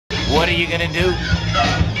What are you gonna do?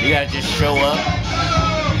 You gotta just show up,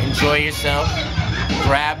 enjoy yourself,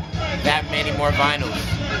 grab that many more vinyls,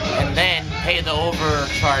 and then pay the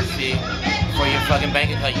overcharge fee for your fucking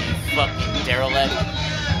bank account, you fucking derelict.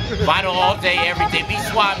 Vinyl all day, every day. Be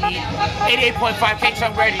Swap Meet, 88.5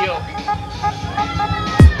 K-Chunk Radio.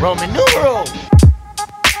 Roman numeral.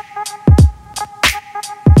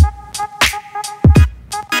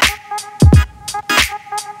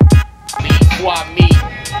 Be Swap Meet.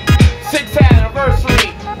 6th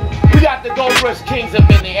anniversary. We got the Gold Rush Kings up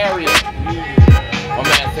in the area. My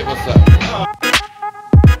man, say what's up.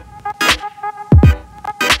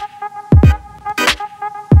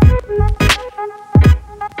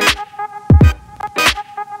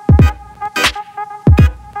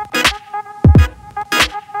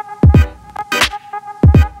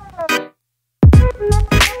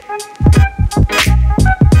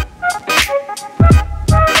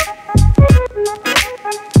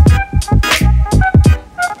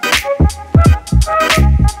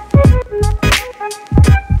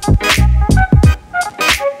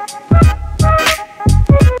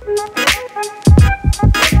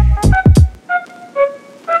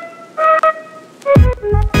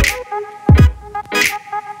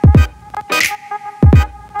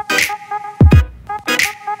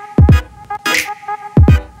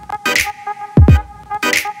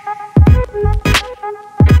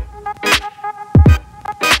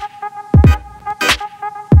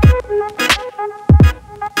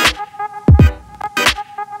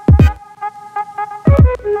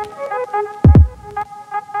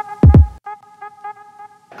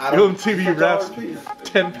 TV wraps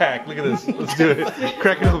 10-pack. Look at this. Let's do it.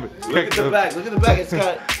 Crack it open. Look at the back. Look at the back. It's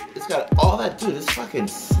got all that. Dude, it's fucking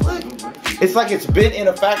slick. It's like it's been in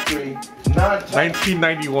a factory.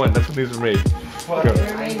 1991. That's when these were made.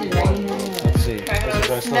 Let's see.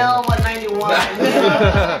 Smell what 91.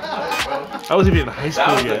 I wasn't even in high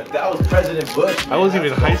school yet. That was President Bush. Man. I wasn't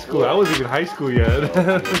even in high school. I wasn't even in high school yet. I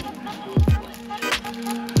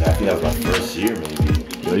think that was my first year, maybe.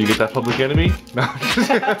 Yo, you get that Public Enemy? No. Dude,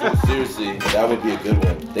 seriously, that would be a good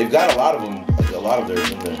one. They've got a lot of them. Like, a lot of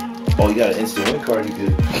theirs in there. Oh, you got an instant win card. You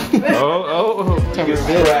could. Oh. You can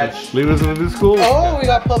scratch. Leave us in the new school. Oh, we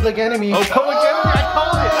got Public Enemy. Oh, Public Enemy!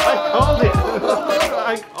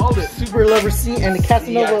 I called it. Super Lover C and the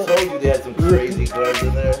Casanova. I told you they had some crazy cards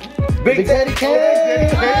in there. Big Daddy Kane.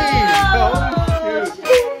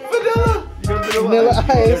 Vanilla Ice.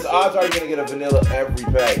 There's odds are you gonna get a vanilla every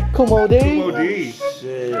pack. Kumo D.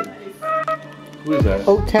 Shit. Who is that?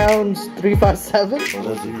 Oak Towns 357. Oh,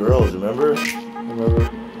 those are girls, remember?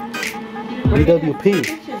 BWP.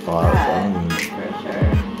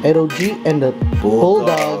 Edo G and the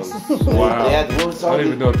Bulldogs. Wow. They had, what song I don't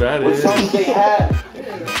even know what that what is. What songs they had?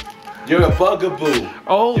 You're a bugaboo.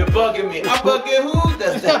 Oh. You're bugging me. I'm bugging who?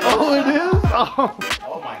 That's that. Oh, it is? Oh.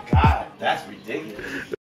 Oh my god, that's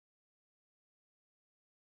ridiculous.